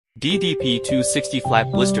DDP-260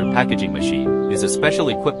 Flat Blister Packaging Machine is a special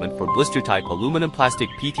equipment for blister-type aluminum plastic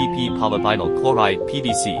PTP polyvinyl chloride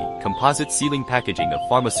PVC composite sealing packaging of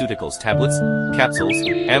pharmaceuticals tablets, capsules,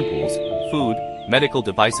 ampoules, food, medical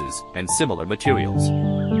devices, and similar materials.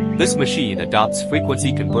 This machine adopts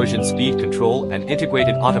frequency conversion speed control and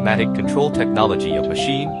integrated automatic control technology of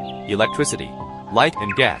machine, electricity, light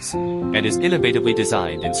and gas, and is innovatively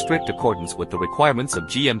designed in strict accordance with the requirements of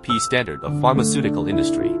GMP standard of pharmaceutical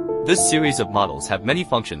industry. This series of models have many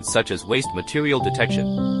functions such as waste material detection,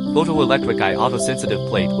 photoelectric eye autosensitive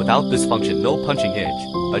plate without this function no punching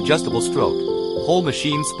edge, adjustable stroke, whole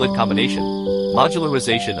machine split combination,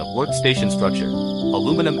 modularization of workstation structure,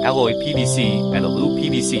 aluminum alloy PVC and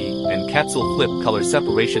Alu-PVC and capsule flip color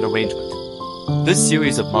separation arrangement. This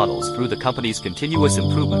series of models through the company's continuous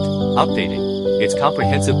improvement, updating its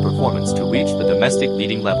comprehensive performance to reach the domestic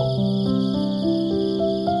leading level.